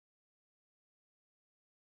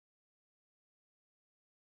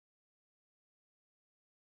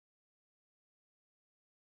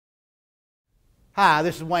Hi,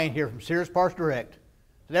 this is Wayne here from Sears PartsDirect.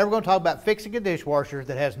 Today we're going to talk about fixing a dishwasher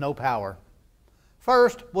that has no power.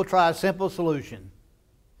 First, we'll try a simple solution.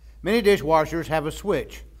 Many dishwashers have a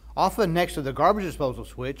switch, often next to the garbage disposal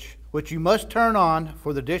switch, which you must turn on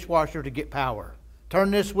for the dishwasher to get power.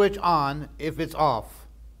 Turn this switch on if it's off.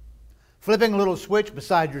 Flipping a little switch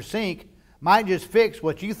beside your sink might just fix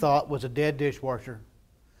what you thought was a dead dishwasher.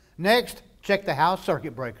 Next, check the house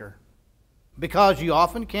circuit breaker. Because you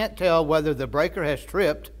often can't tell whether the breaker has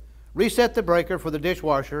tripped, reset the breaker for the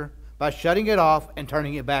dishwasher by shutting it off and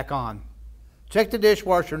turning it back on. Check the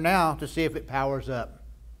dishwasher now to see if it powers up.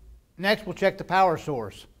 Next, we'll check the power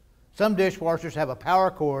source. Some dishwashers have a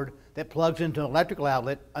power cord that plugs into an electrical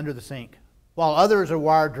outlet under the sink, while others are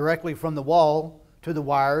wired directly from the wall to the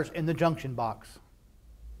wires in the junction box.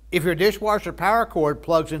 If your dishwasher power cord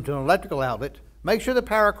plugs into an electrical outlet, make sure the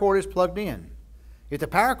power cord is plugged in. If the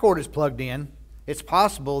power cord is plugged in, it's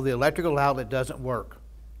possible the electrical outlet doesn't work.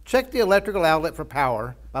 Check the electrical outlet for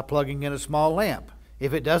power by plugging in a small lamp.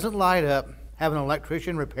 If it doesn't light up, have an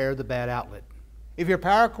electrician repair the bad outlet. If your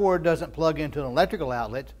power cord doesn't plug into an electrical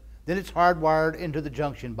outlet, then it's hardwired into the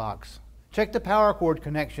junction box. Check the power cord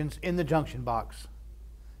connections in the junction box.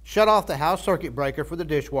 Shut off the house circuit breaker for the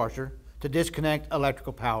dishwasher to disconnect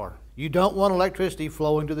electrical power. You don't want electricity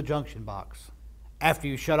flowing to the junction box. After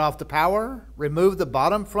you shut off the power, remove the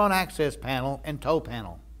bottom front access panel and toe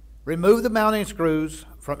panel. Remove the mounting screws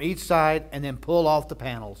from each side and then pull off the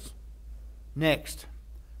panels. Next,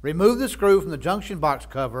 remove the screw from the junction box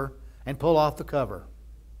cover and pull off the cover.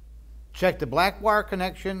 Check the black wire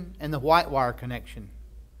connection and the white wire connection.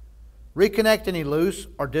 Reconnect any loose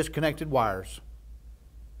or disconnected wires.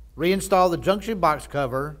 Reinstall the junction box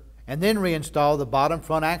cover and then reinstall the bottom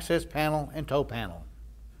front access panel and toe panel.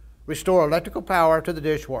 Restore electrical power to the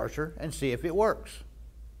dishwasher and see if it works.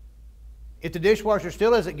 If the dishwasher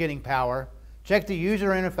still isn't getting power, check the user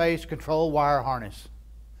interface control wire harness.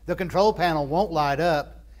 The control panel won't light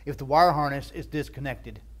up if the wire harness is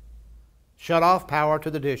disconnected. Shut off power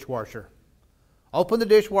to the dishwasher. Open the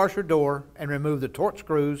dishwasher door and remove the torque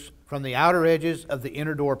screws from the outer edges of the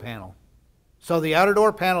inner door panel. So the outer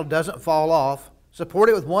door panel doesn't fall off, support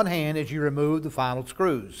it with one hand as you remove the final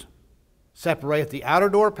screws. Separate the outer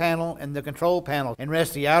door panel and the control panel and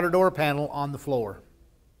rest the outer door panel on the floor.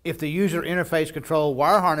 If the user interface control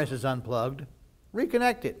wire harness is unplugged,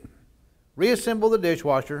 reconnect it. Reassemble the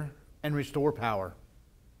dishwasher and restore power.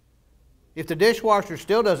 If the dishwasher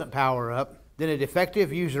still doesn't power up, then a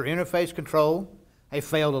defective user interface control, a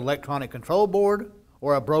failed electronic control board,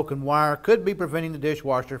 or a broken wire could be preventing the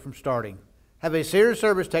dishwasher from starting. Have a Sears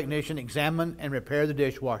service technician examine and repair the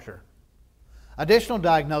dishwasher. Additional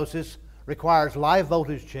diagnosis requires live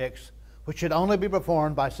voltage checks, which should only be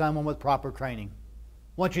performed by someone with proper training.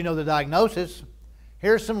 Once you know the diagnosis,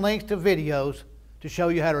 here's some links to videos to show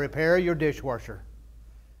you how to repair your dishwasher.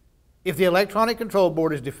 If the electronic control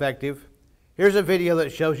board is defective, here's a video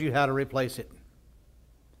that shows you how to replace it.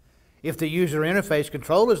 If the user interface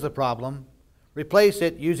control is the problem, replace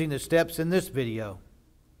it using the steps in this video.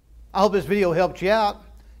 I hope this video helped you out.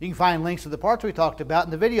 You can find links to the parts we talked about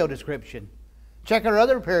in the video description. Check our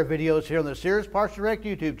other repair videos here on the Sears PartsDirect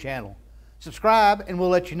YouTube channel. Subscribe and we'll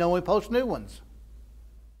let you know when we post new ones.